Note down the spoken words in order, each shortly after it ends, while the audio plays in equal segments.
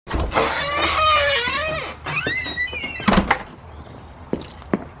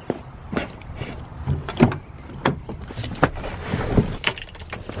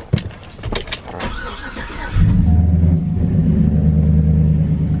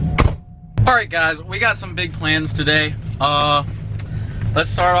Alright guys, we got some big plans today.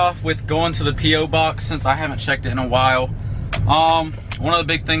 Let's start off with going to the P.O. box since I haven't checked it in a while. One of the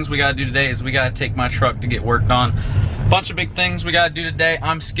big things we gotta do today is we gotta take my truck to get worked on. Bunch of big things we gotta do today.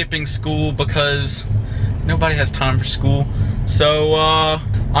 I'm skipping school because nobody has time for school. So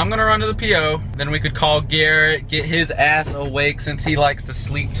I'm gonna run to the P.O. Then we could call Garrett, get his ass awake since he likes to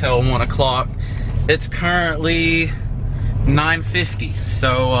sleep till 1 o'clock. It's currently 9:50,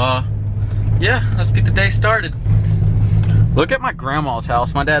 so yeah, let's get the day started. Look at my grandma's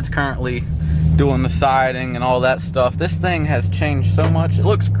house. My dad's currently doing the siding and all that stuff. This thing has changed so much. It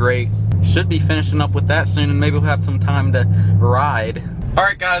looks great. Should be finishing up with that soon and maybe we'll have some time to ride.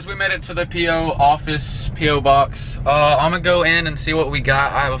 Alright guys, we made it to the P.O. office, P.O. box. I'm gonna go in and see what we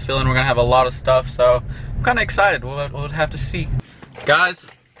got. I have a feeling we're gonna have a lot of stuff, so I'm kinda excited. We'll have to see. Guys,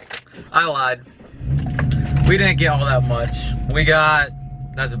 I lied. We didn't get all that much. We got,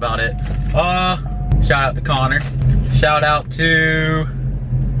 that's about it. Shout out to Connor. Shout out to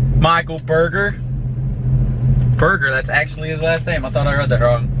Michael Berger. Berger, that's actually his last name. I thought I read that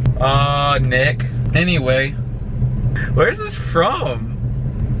wrong. Nick. Anyway, where's this from?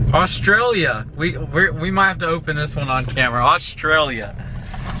 Australia. We might have to open this one on camera. Australia.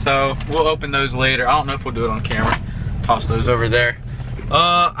 So we'll open those later. I don't know if we'll do it on camera. Toss those over there.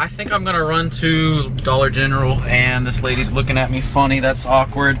 I think I'm gonna run to Dollar General, and this lady's looking at me funny. That's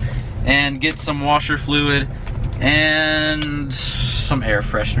awkward. And get some washer fluid and some air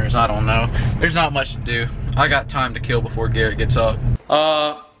fresheners. I don't know. There's not much to do. I got time to kill before Garrett gets up.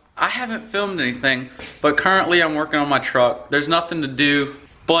 I haven't filmed anything, but currently I'm working on my truck. There's nothing to do,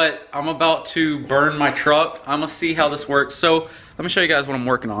 but I'm about to burn my truck. I'm gonna see how this works. So let me show you guys what I'm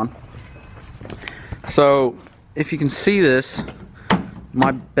working on. So if you can see this,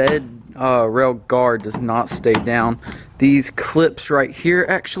 my bed rail guard does not stay down. These clips right here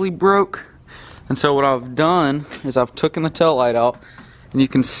actually broke. And so what I've done is I've taken the tail light out and you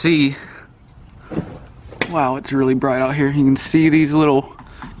can see, wow, it's really bright out here. You can see these little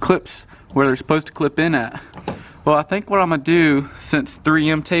clips where they're supposed to clip in at. Well, I think what I'm gonna do, since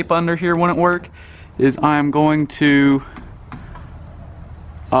 3M tape under here wouldn't work, is I'm going to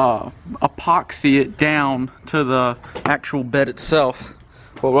epoxy it down to the actual bed itself.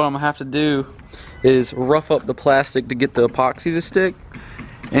 But what I'm gonna have to do is rough up the plastic to get the epoxy to stick,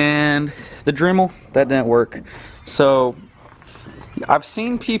 and the Dremel, that didn't work. So I've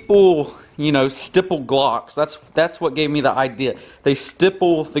seen people, you know, stipple Glocks. That's what gave me the idea. They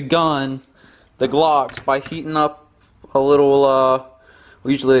stipple the gun, the Glocks, by heating up a little,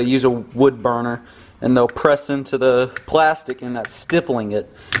 usually they use a wood burner, and they'll press into the plastic and that's stippling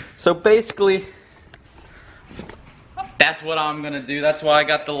it. So basically, that's what I'm gonna do. That's why I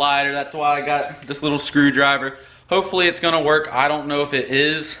got the lighter. That's why I got this little screwdriver. Hopefully it's gonna work. I don't know if it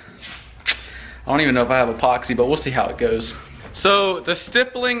is. I don't even know if I have epoxy, but we'll see how it goes. So the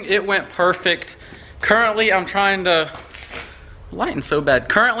stippling, it went perfect. Currently I'm trying to, lighting so bad.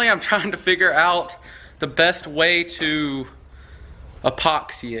 Currently I'm trying to figure out the best way to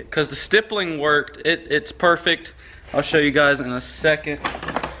epoxy it, because the stippling worked. It's perfect. I'll show you guys in a second.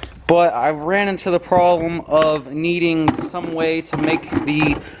 But I ran into the problem of needing some way to make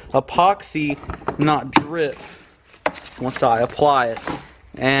the epoxy not drip once I apply it.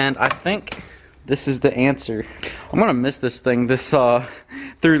 And I think this is the answer. I'm gonna miss this thing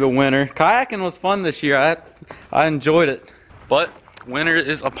through the winter. Kayaking was fun this year. I enjoyed it. But winter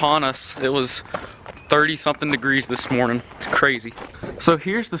is upon us. It was 30-something degrees this morning. It's crazy. So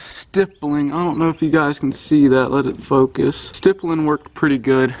here's the stippling. I don't know if you guys can see that. Let it focus. Stippling worked pretty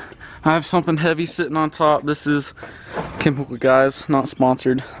good. I have something heavy sitting on top. This is Chemical Guys, not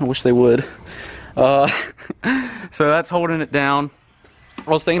sponsored. I wish they would. So that's holding it down. I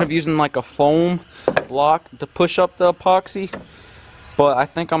was thinking of using like a foam block to push up the epoxy, but I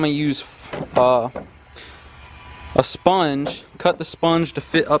think I'm gonna use a sponge. Cut the sponge to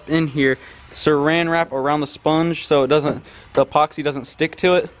fit up in here. Saran wrap around the sponge so the epoxy doesn't stick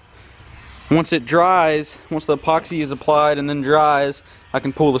to it. Once it dries, once the epoxy is applied and then dries, I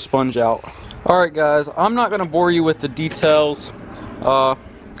can pull the sponge out. Alright guys, I'm not going to bore you with the details. Got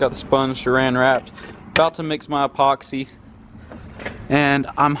the sponge saran wrapped. About to mix my epoxy. And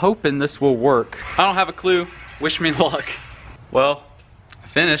I'm hoping this will work. I don't have a clue. Wish me luck. Well,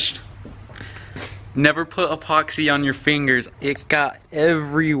 finished. Never put epoxy on your fingers. It got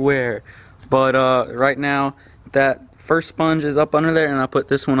everywhere. But right now, that first sponge is up under there, and I put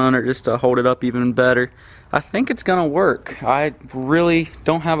this one under just to hold it up even better. I think it's gonna work. I really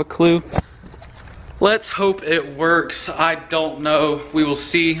don't have a clue. Let's hope it works. I don't know. We will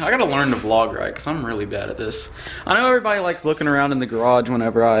see. I gotta learn to vlog right because I'm really bad at this. I know everybody likes looking around in the garage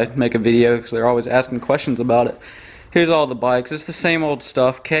whenever I make a video because they're always asking questions about it. Here's all the bikes. It's the same old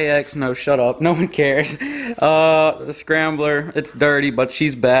stuff. KX, no, shut up. No one cares. The Scrambler, it's dirty, but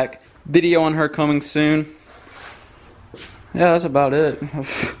she's back. Video on her coming soon. Yeah, that's about it.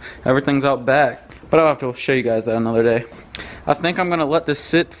 Everything's out back. But I'll have to show you guys that another day. I think I'm gonna let this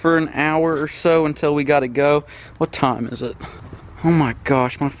sit for an hour or so until we gotta go. What time is it? Oh my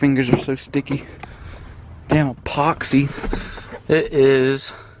gosh, my fingers are so sticky. Damn epoxy. It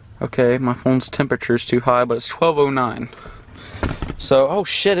is, okay, my phone's temperature is too high, but it's 12:09. So, oh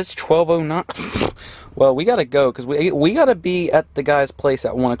shit, it's 12:09. Well, we gotta go, because we gotta be at the guy's place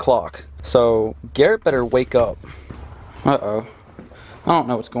at 1 o'clock. So, Garrett better wake up. Uh-oh. I don't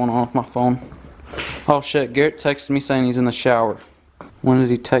know what's going on with my phone. Oh shit, Garrett texted me saying he's in the shower. When did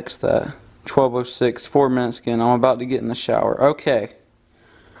he text that? 12:06, 4 minutes again. I'm about to get in the shower. Okay.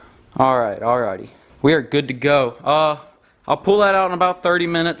 Alright, alrighty. We are good to go. I'll pull that out in about 30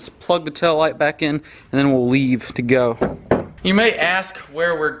 minutes, plug the tail light back in, and then we'll leave to go. You may ask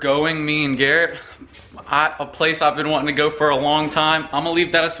where we're going, me and Garrett. A place I've been wanting to go for a long time. I'm gonna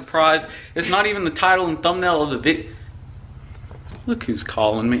leave that a surprise. It's not even the title and thumbnail of the video. Look who's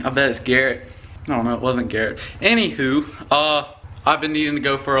calling me. I bet it's Garrett. I don't know, it wasn't Garrett. Anywho, I've been needing to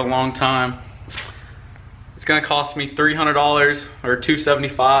go for a long time. It's gonna cost me $300 or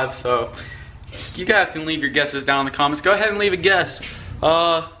 $275, so you guys can leave your guesses down in the comments. Go ahead and leave a guess.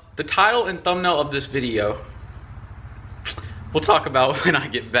 The title and thumbnail of this video, we'll talk about when I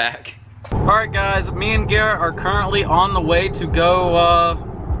get back. Alright guys, me and Garrett are currently on the way to go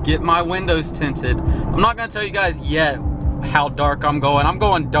get my windows tinted. I'm not gonna tell you guys yet how dark I'm going. I'm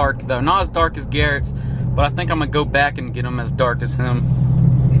going dark though, not as dark as Garrett's, but I think I'm gonna go back and get them as dark as him.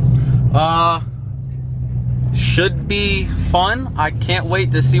 Should be fun. I can't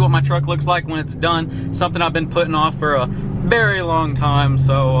wait to see what my truck looks like when it's done. Something I've been putting off for a very long time,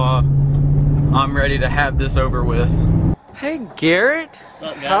 so I'm ready to have this over with. Hey Garrett,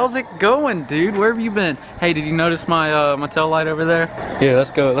 what's up, guys? How's it going, dude? Where have you been? Hey, did you notice my my tail light over there? Yeah,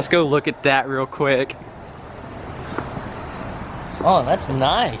 let's go look at that real quick. Oh, that's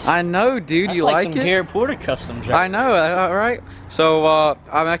nice. I know, dude. That's, you like it? Some Garrett Porter customs, right? I know, right? So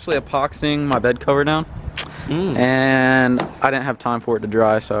I'm actually epoxying my bed cover down, and I didn't have time for it to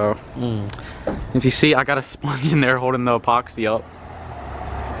dry. So if you see, I got a sponge in there holding the epoxy up.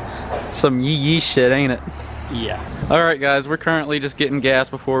 Some yee shit, ain't it? Yeah. All right, guys. We're currently just getting gas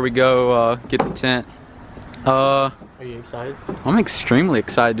before we go get the tent. Are you excited? I'm extremely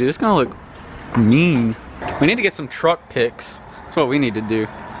excited, dude. It's gonna look mean. We need to get some truck pics. That's what we need to do.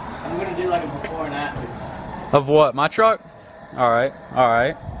 I'm gonna do like a before and after. Of what? My truck? Alright,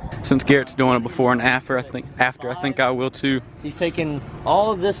 alright. Since Garrett's doing it before and after, I think I will too. He's taking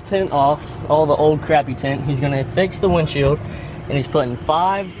all of this tint off, all the old crappy tint. He's gonna fix the windshield, and he's putting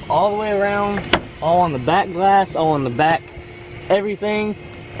 5 all the way around, all on the back glass, all on the back, everything.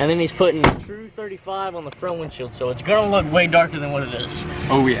 And then he's putting true 35 on the front windshield, so it's gonna look way darker than what it is.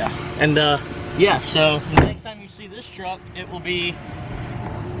 Oh yeah. And yeah, so the next time you see this truck, it will be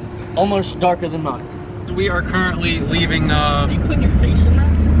almost darker than mine. We are currently leaving. Are you putting your face in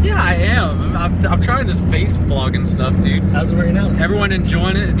that? Yeah, I am. I'm trying this face vlog and stuff, dude. How's it working out? Everyone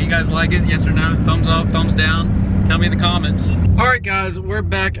enjoying it? If you guys like it, yes or no? Thumbs up, thumbs down. Tell me in the comments. All right, guys, we're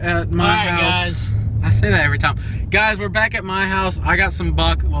back at my house. Guys. I say that every time. Guys, we're back at my house. I got some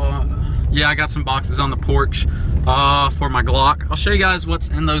I got some boxes on the porch for my Glock. I'll show you guys what's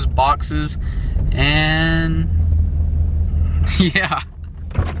in those boxes, and yeah.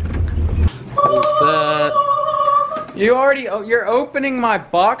 What is that? You're opening my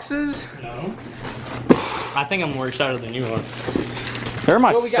boxes? No. I think I'm more excited than you are. They're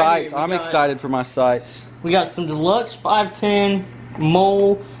my sights. I'm excited for my sights. We got some deluxe 510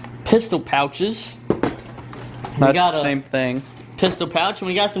 mole pistol pouches. That's the same thing. Pistol pouch, and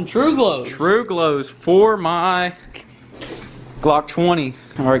we got some True Glows. True Glows for my Glock 20.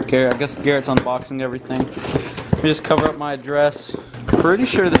 Alright, Garrett, I guess Garrett's unboxing everything. Let me just cover up my address. Pretty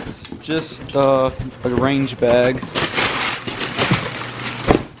sure this is just a range bag.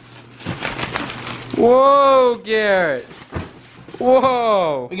 Whoa, Garrett.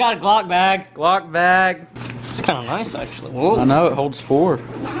 Whoa. We got a Glock bag. Glock bag. It's kind of nice, actually. Whoa. I know, it holds 4.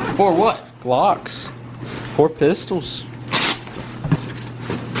 4 what? Glocks. 4 pistols.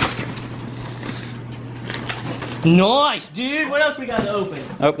 Nice, dude. What else we got to open?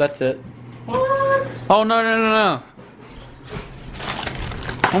 Oh, that's it. What? Oh, no.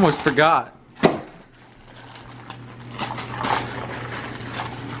 Almost forgot.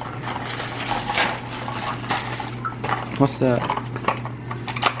 What's that?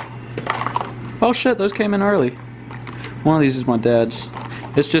 Oh shit, those came in early. One of these is my dad's.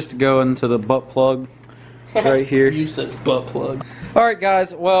 It's just to go into the butt plug right here. You said butt plug. Alright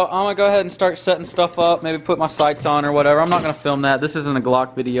guys, well I'm gonna go ahead and start setting stuff up, maybe put my sights on or whatever. I'm not gonna film that. This isn't a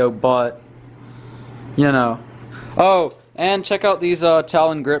Glock video, but you know. Oh, and check out these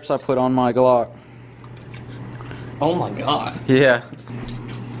Talon grips I put on my Glock. Oh my god. Yeah.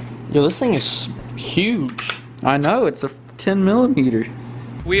 Yo, this thing is huge. I know, it's a 10mm.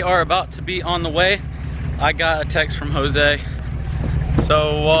 We are about to be on the way. I got a text from Jose.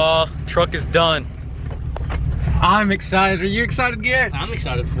 So, truck is done. I'm excited. Are you excited, Garrett? I'm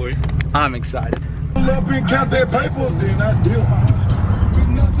excited for you. I'm excited. Up and count that paper, then I deal.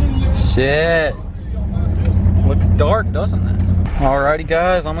 Shit. Looks dark, doesn't it? Alrighty,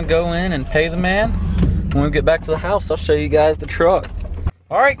 guys. I'm gonna go in and pay the man. When we get back to the house, I'll show you guys the truck.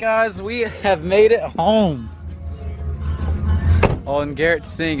 Alright, guys. We have made it home. Oh, and Garrett's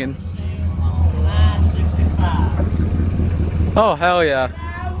singing. Oh, hell yeah.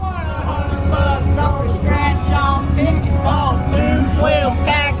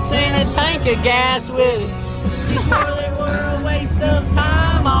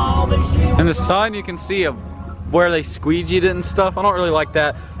 In the sun, you can see where they squeegeed it and stuff. I don't really like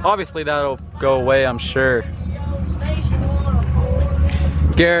that. Obviously, that'll go away, I'm sure.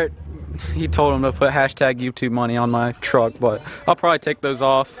 Garrett, he told him to put hashtag YouTube money on my truck, but I'll probably take those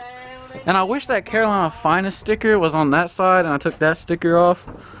off. And I wish that Carolina Finest sticker was on that side and I took that sticker off.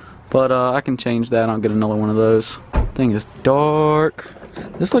 But I can change that and I'll get another one of those. Thing is dark.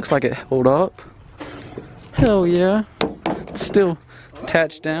 This looks like it held up. Hell yeah. It's still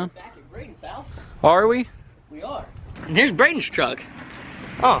attached down. Back at Braydon's house. Are we? We are. And here's Braydon's truck.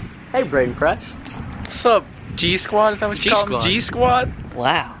 Oh, hey Braydon Price. What's up, G Squad? Is that what you call them? G Squad?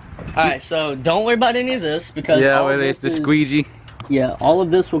 Wow. Alright, so don't worry about any of this because yeah, well, it's the squeegee. Yeah, all of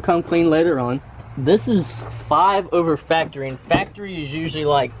this will come clean later on. This is 5 over factory, and factory is usually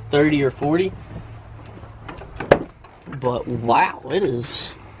like 30 or 40. But wow, it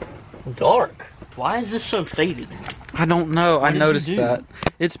is dark. Why is this so faded? I don't know. I noticed that.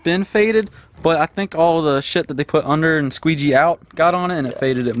 It's been faded, but I think all the shit that they put under and squeegee out got on it and it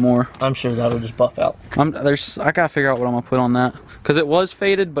faded it more. I'm sure that'll just buff out. I gotta figure out what I'm gonna put on that. Because it was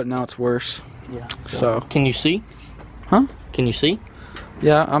faded, but now it's worse. Yeah. So. Can you see? Huh? Can you see?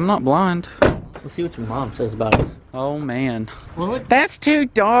 Yeah, I'm not blind. Let's see what your mom says about it. Oh man. Well, that's too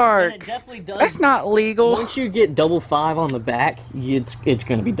dark. it definitely does. That's not legal. Once you get double 5 on the back, it's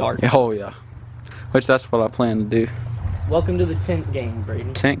gonna be dark. Oh yeah. Which that's what I plan to do. Welcome to the tent game,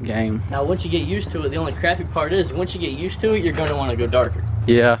 Braydon. Tent game. Now, once you get used to it, the only crappy part is once you get used to it, you're gonna want to go darker.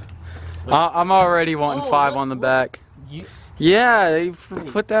 Yeah. I'm already wanting 5 on the back. Yeah, they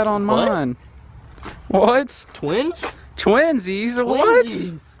put that on mine. What? Twins? Twinsies?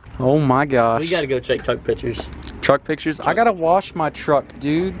 What? Oh my gosh. We gotta go check truck pictures. Truck pictures? I gotta wash my truck,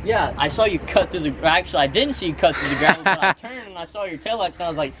 dude. Yeah, I saw you cut through the... Actually, I didn't see you cut through the gravel, but I turned and I saw your taillights and I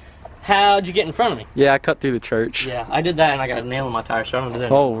was like, how'd you get in front of me? Yeah, I cut through the church. Yeah, I did that and I got a nail in my tire, so I don't do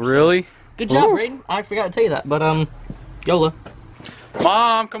that Oh, anymore, really? So. Good job, Ooh. Braydon. I forgot to tell you that, but, YOLO.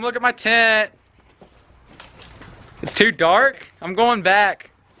 Mom, come look at my tent. It's too dark? I'm going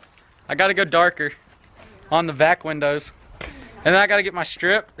back. I gotta go darker on the back windows. And then I gotta get my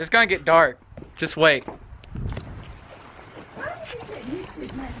strip. It's gonna get dark. Just wait.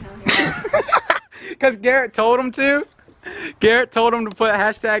 Because Garrett told him to. Garrett told him to put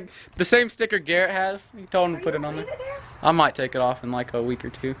hashtag, the same sticker Garrett has. He told him to put it on there. I might take it off in like a week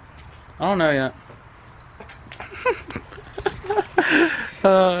or 2. I don't know yet.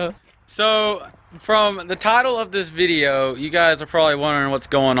 So, from the title of this video, you guys are probably wondering what's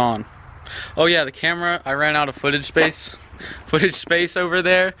going on. Oh yeah, the camera, I ran out of footage space over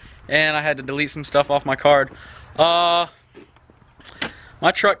there, and I had to delete some stuff off my card. My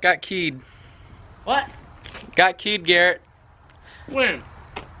truck got keyed. What? Got keyed, Garrett. When?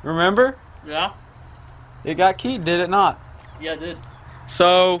 Remember? Yeah. It got keyed, did it not? Yeah, it did.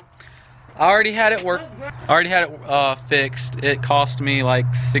 So, I already had it fixed. It cost me like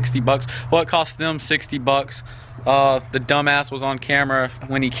 60 bucks. Well, it cost them 60 bucks. The dumbass was on camera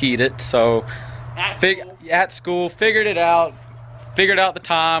when he keyed it, so at school, figured it out, figured out the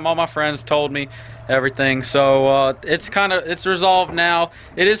time. All my friends told me everything, so it's resolved now.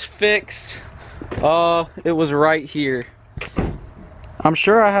 It is fixed. It was right here. I'm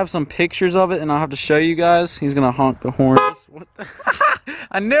sure I have some pictures of it, and I'll have to show you guys. He's gonna honk the horn. What the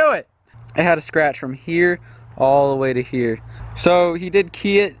I knew it. It had a scratch from here all the way to here. So he did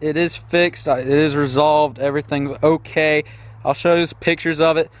key it. It is fixed. It is resolved. Everything's okay. I'll show you pictures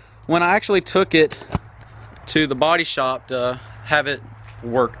of it. When I actually took it to the body shop to have it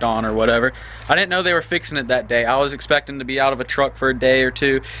worked on or whatever. I didn't know they were fixing it that day. I was expecting to be out of a truck for a day or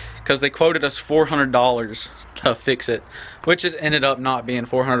two because they quoted us $400 to fix it, which it ended up not being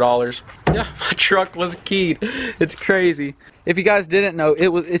 $400. Yeah, my truck was keyed. It's crazy. If you guys didn't know,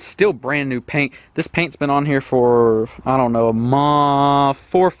 it's still brand new paint. This paint's been on here for, I don't know, a month,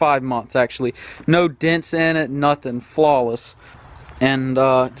 4 or 5 months actually. No dents in it, nothing, flawless. And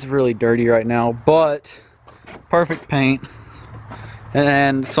it's really dirty right now, but perfect paint.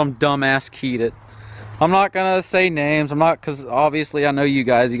 And some dumbass keyed it. I'm not gonna say names. I'm not, because obviously I know you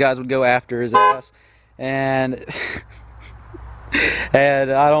guys. You guys would go after his ass, and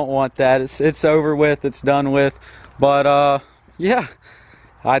and I don't want that. It's over with. It's done with. But yeah,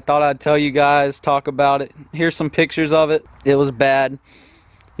 I thought I'd tell you guys, talk about it. Here's some pictures of it. It was bad.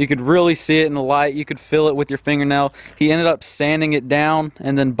 You could really see it in the light. You could feel it with your fingernail. He ended up sanding it down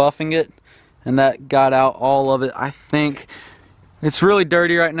and then buffing it, and that got out all of it, I think. It's really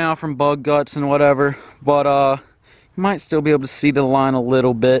dirty right now from bug guts and whatever, but you might still be able to see the line a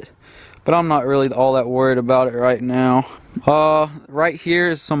little bit, but I'm not really all that worried about it right now. Right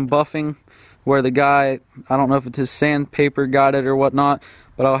here is some buffing where the guy, I don't know if it's his sandpaper got it or whatnot,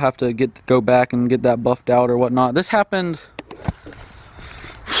 but I'll have to go back and get that buffed out or whatnot. This happened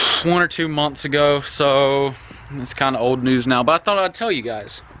 1 or 2 months ago, so it's kind of old news now, but I thought I'd tell you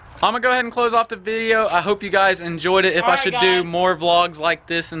guys. I'm gonna go ahead and close off the video. I hope you guys enjoyed it. If I should do more vlogs like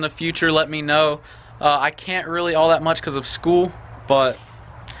this in the future, let me know. I can't really all that much because of school, but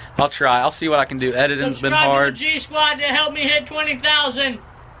I'll try. I'll see what I can do. Editing's been hard. Subscribe to the G Squad to help me hit 20,000.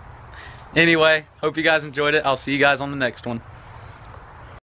 Anyway, hope you guys enjoyed it. I'll see you guys on the next one.